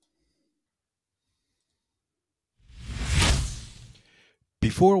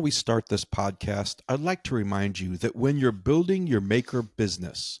Before we start this podcast, I'd like to remind you that when you're building your maker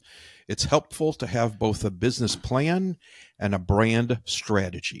business, it's helpful to have both a business plan and a brand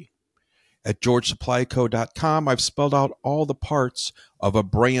strategy. At GeorgeSupplyCo.com, I've spelled out all the parts of a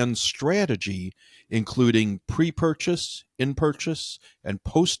brand strategy, including pre-purchase, in-purchase, and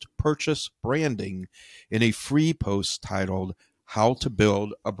post-purchase branding in a free post titled How to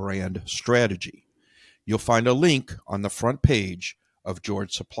Build a Brand Strategy. You'll find a link on the front page of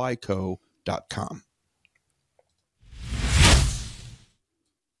GeorgeSupplyCo.com.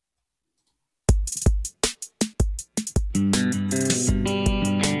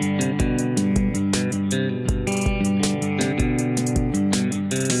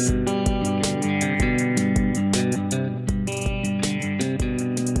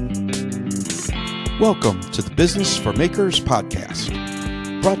 Welcome to the Business for Makers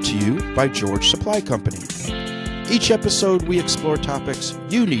podcast, brought to you by George Supply Company. Each episode, we explore topics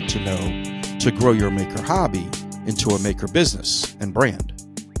you need to know to grow your maker hobby into a maker business and brand.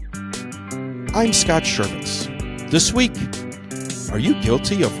 I'm Scott Shervitz. This week, are you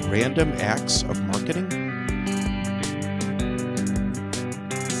guilty of random acts of marketing?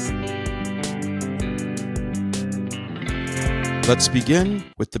 Let's begin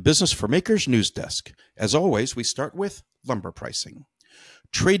with the Business for Makers news desk. As always, we start with lumber pricing.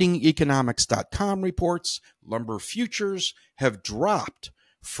 TradingEconomics.com reports lumber futures have dropped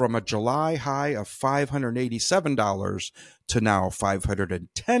from a July high of $587 to now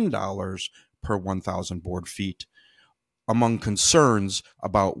 $510 per 1,000 board feet, among concerns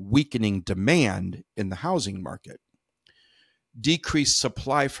about weakening demand in the housing market. Decreased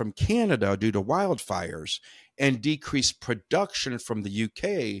supply from Canada due to wildfires and decreased production from the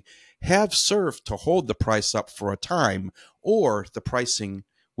UK have served to hold the price up for a time, or the pricing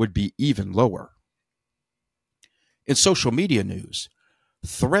would be even lower. In social media news,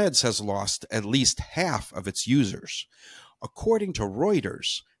 Threads has lost at least half of its users. According to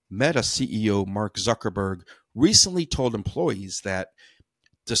Reuters, Meta CEO Mark Zuckerberg recently told employees that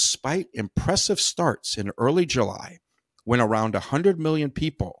despite impressive starts in early July, when around 100 million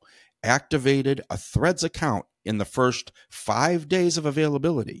people activated a Threads account in the first 5 days of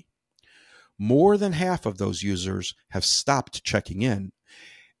availability, more than half of those users have stopped checking in,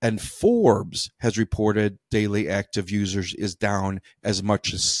 and Forbes has reported daily active users is down as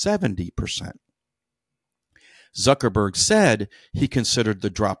much as 70%. Zuckerberg said he considered the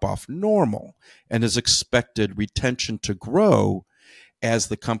drop-off normal and has expected retention to grow as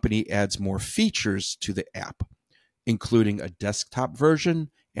the company adds more features to the app, including a desktop version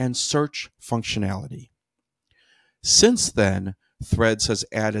and search functionality. Since then, Threads has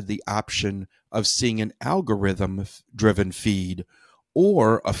added the option of seeing an algorithm-driven feed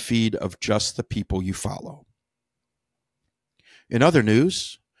or a feed of just the people you follow. In other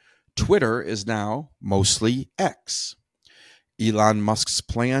news, Twitter is now mostly X. Elon Musk's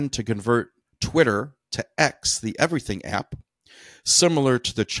plan to convert Twitter to X, the Everything app, similar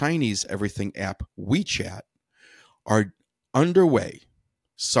to the Chinese Everything app WeChat, are underway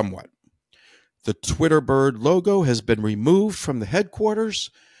somewhat. The Twitter bird logo has been removed from the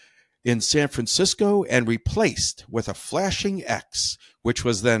headquarters in San Francisco and replaced with a flashing X, which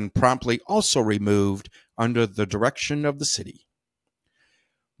was then promptly also removed under the direction of the city.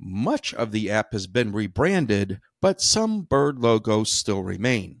 Much of the app has been rebranded, but some bird logos still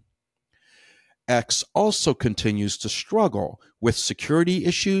remain. X also continues to struggle with security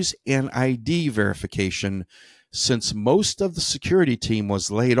issues and ID verification, since most of the security team was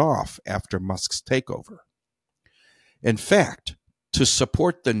laid off after Musk's takeover. In fact, to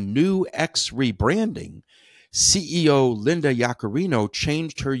support the new X rebranding, CEO Linda Yaccarino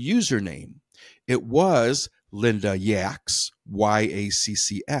changed her username. It was Linda Yacks,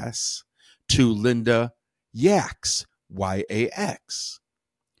 Y-A-C-C-S, to Linda Yaks, Y-A-X.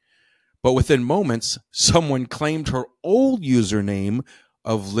 But within moments, someone claimed her old username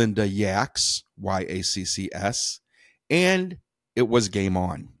of Linda Yacks, Y-A-C-C-S, and it was game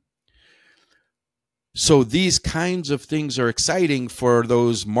on. So these kinds of things are exciting for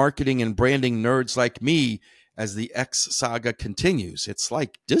those marketing and branding nerds like me as the X saga continues. It's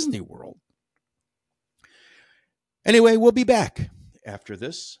like Disney World. Anyway, we'll be back after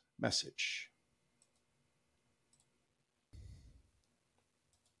this message.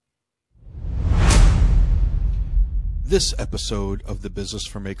 This episode of the Business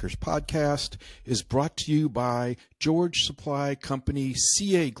for Makers podcast is brought to you by George Supply Company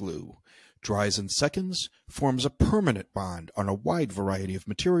CA Glue. Dries in seconds, forms a permanent bond on a wide variety of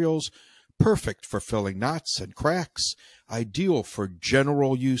materials, perfect for filling knots and cracks, ideal for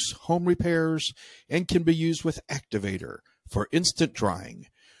general use home repairs, and can be used with Activator For instant drying,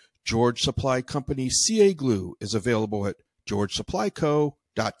 George Supply Company CA Glue is available at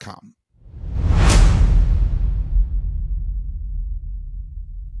georgesupplyco.com.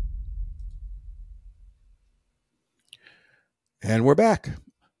 And we're back.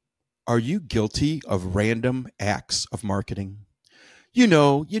 Are you guilty of random acts of marketing? You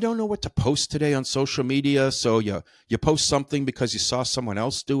don't know what to post today on social media, so you post something because you saw someone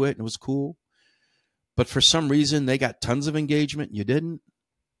else do it and it was cool. But for some reason, they got tons of engagement and you didn't.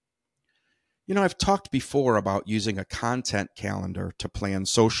 I've talked before about using a content calendar to plan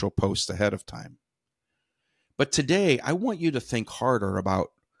social posts ahead of time. But today, I want you to think harder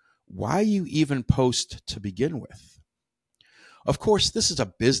about why you even post to begin with. Of course, this is a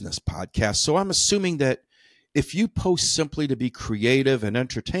business podcast, so I'm assuming that if you post simply to be creative and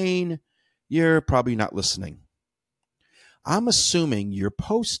entertain, you're probably not listening. I'm assuming you're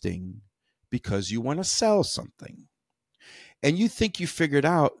posting because you want to sell something. And you think you figured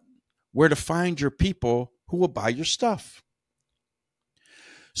out where to find your people who will buy your stuff.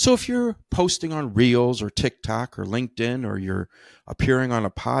 So if you're posting on Reels or TikTok or LinkedIn, or you're appearing on a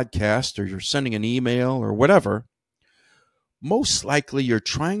podcast, or you're sending an email or whatever, most likely you're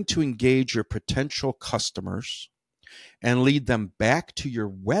trying to engage your potential customers and lead them back to your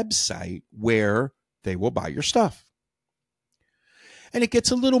website where they will buy your stuff. And it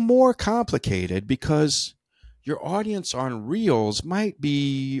gets a little more complicated because your audience on Reels might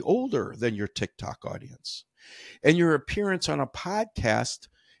be older than your TikTok audience. And your appearance on a podcast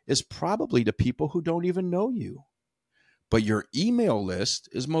is probably to people who don't even know you. But your email list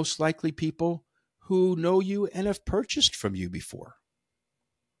is most likely people who know you and have purchased from you before.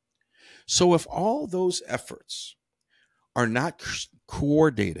 So if all those efforts are not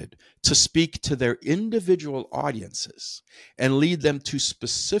coordinated to speak to their individual audiences and lead them to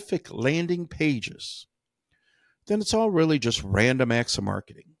specific landing pages, then it's all really just random acts of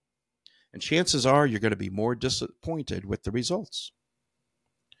marketing. And chances are you're going to be more disappointed with the results.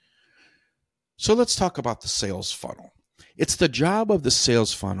 So let's talk about the sales funnel. It's the job of the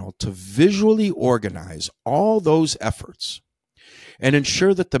sales funnel to visually organize all those efforts and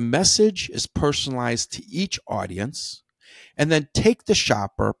ensure that the message is personalized to each audience, and then take the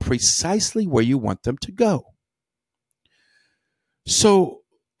shopper precisely where you want them to go. So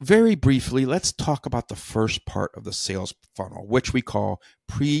very briefly, let's talk about the first part of the sales funnel, which we call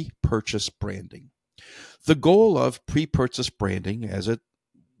pre-purchase branding. The goal of pre-purchase branding, as it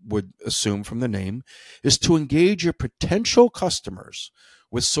would assume from the name, is to engage your potential customers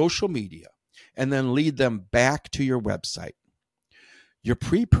with social media and then lead them back to your website. Your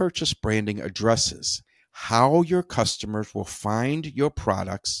pre-purchase branding addresses how your customers will find your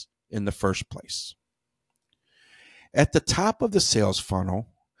products in the first place. At the top of the sales funnel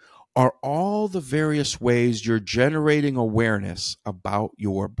are all the various ways you're generating awareness about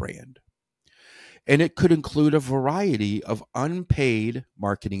your brand. And it could include a variety of unpaid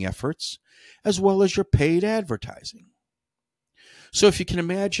marketing efforts, as well as your paid advertising. So if you can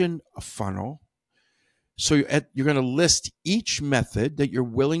imagine a funnel, so you're going to list each method that you're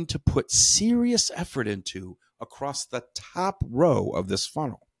willing to put serious effort into across the top row of this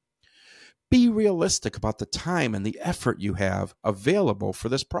funnel. Be realistic about the time and the effort you have available for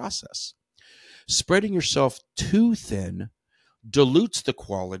this process. Spreading yourself too thin dilutes the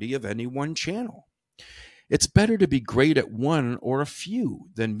quality of any one channel. It's better to be great at one or a few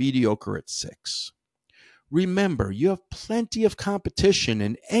than mediocre at 6. Remember, you have plenty of competition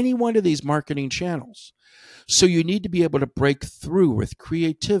in any one of these marketing channels. So you need to be able to break through with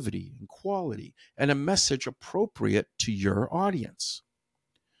creativity and quality and a message appropriate to your audience.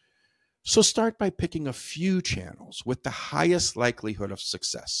 So start by picking a few channels with the highest likelihood of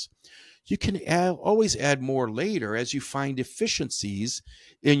success. You can always add more later as you find efficiencies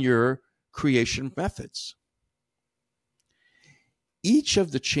in your creation methods. Each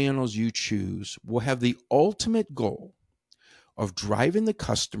of the channels you choose will have the ultimate goal of driving the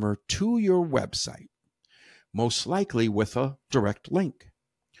customer to your website, most likely with a direct link.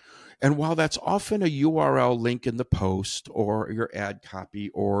 And while that's often a URL link in the post or your ad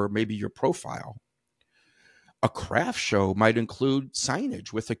copy or maybe your profile, a craft show might include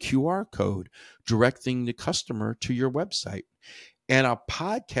signage with a QR code directing the customer to your website. And a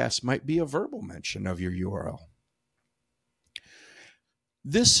podcast might be a verbal mention of your URL.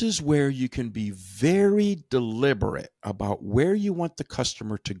 This is where you can be very deliberate about where you want the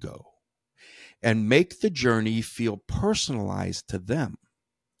customer to go and make the journey feel personalized to them.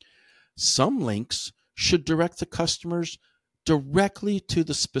 Some links should direct the customers directly to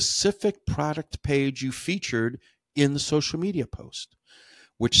the specific product page you featured in the social media post,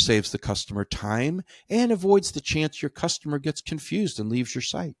 which saves the customer time and avoids the chance your customer gets confused and leaves your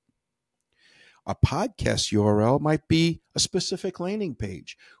site. A podcast URL might be a specific landing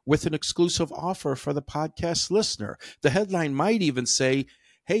page with an exclusive offer for the podcast listener. The headline might even say,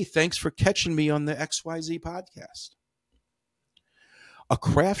 "Hey, thanks for catching me on the XYZ podcast." A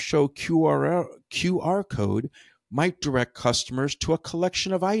craft show QR code might direct customers to a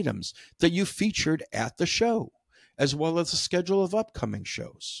collection of items that you featured at the show, as well as a schedule of upcoming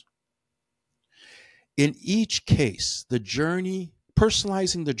shows. In each case,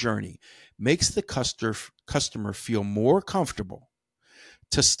 personalizing the journey makes the customer feel more comfortable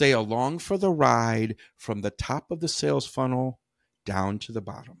to stay along for the ride from the top of the sales funnel down to the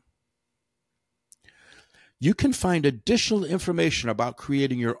bottom. You can find additional information about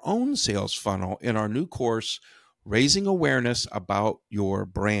creating your own sales funnel in our new course, Raising Awareness About Your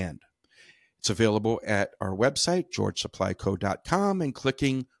Brand. It's available at our website, georgesupplyco.com, and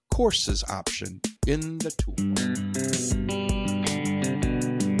clicking Courses option in the toolbar.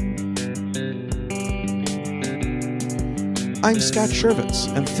 I'm Scott Shervitz,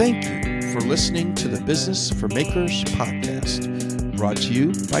 and thank you for listening to the Business for Makers podcast, brought to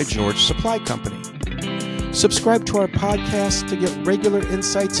you by George Supply Company. Subscribe to our podcast to get regular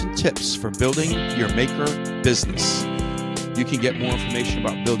insights and tips for building your maker business. You can get more information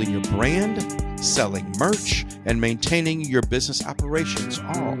about building your brand, selling merch, and maintaining your business operations,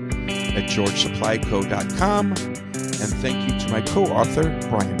 all at georgesupplyco.com. And thank you to my co-author,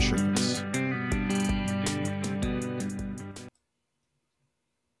 Brian Shervitz.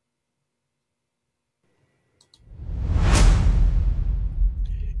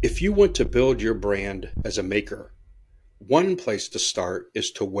 If you want to build your brand as a maker, one place to start is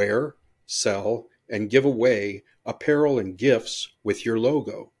to wear, sell, and give away apparel and gifts with your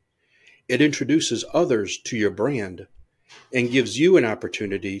logo. It introduces others to your brand and gives you an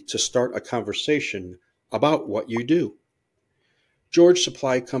opportunity to start a conversation about what you do. George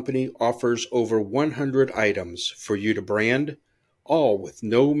Supply Company offers over 100 items for you to brand, all with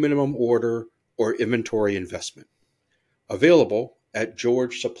no minimum order or inventory investment. Available at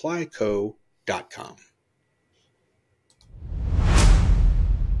georgesupplyco.com.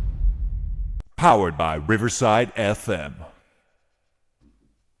 Powered by Riverside FM.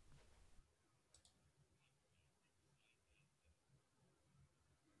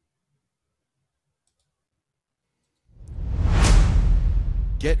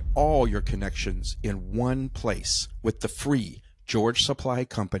 Get all your connections in one place with the free George Supply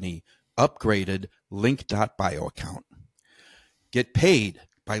Company upgraded link.bio account. Get paid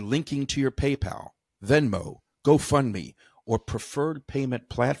by linking to your PayPal, Venmo, GoFundMe, or preferred payment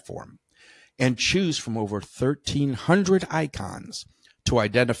platform, and choose from over 1,300 icons to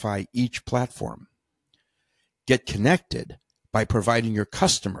identify each platform. Get connected by providing your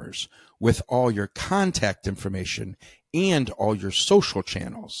customers with all your contact information and all your social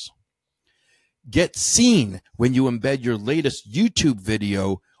channels. Get seen when you embed your latest YouTube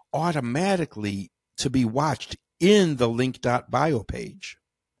video automatically to be watched in the link.bio page.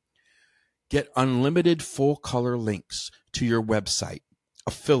 Get unlimited full color links to your website,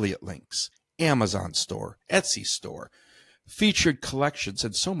 affiliate links, Amazon store, Etsy store, featured collections,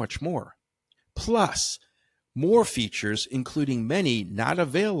 and so much more. Plus, more features, including many not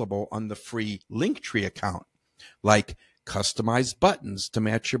available on the free Linktree account, like customized buttons to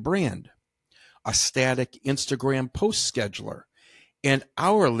match your brand, a static Instagram post scheduler, and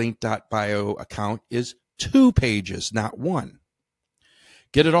our link.bio account is 2 pages, not 1.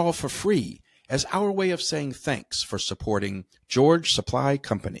 Get it all for free as our way of saying thanks for supporting George Supply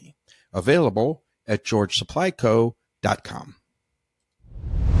Company. Available at georgesupplyco.com.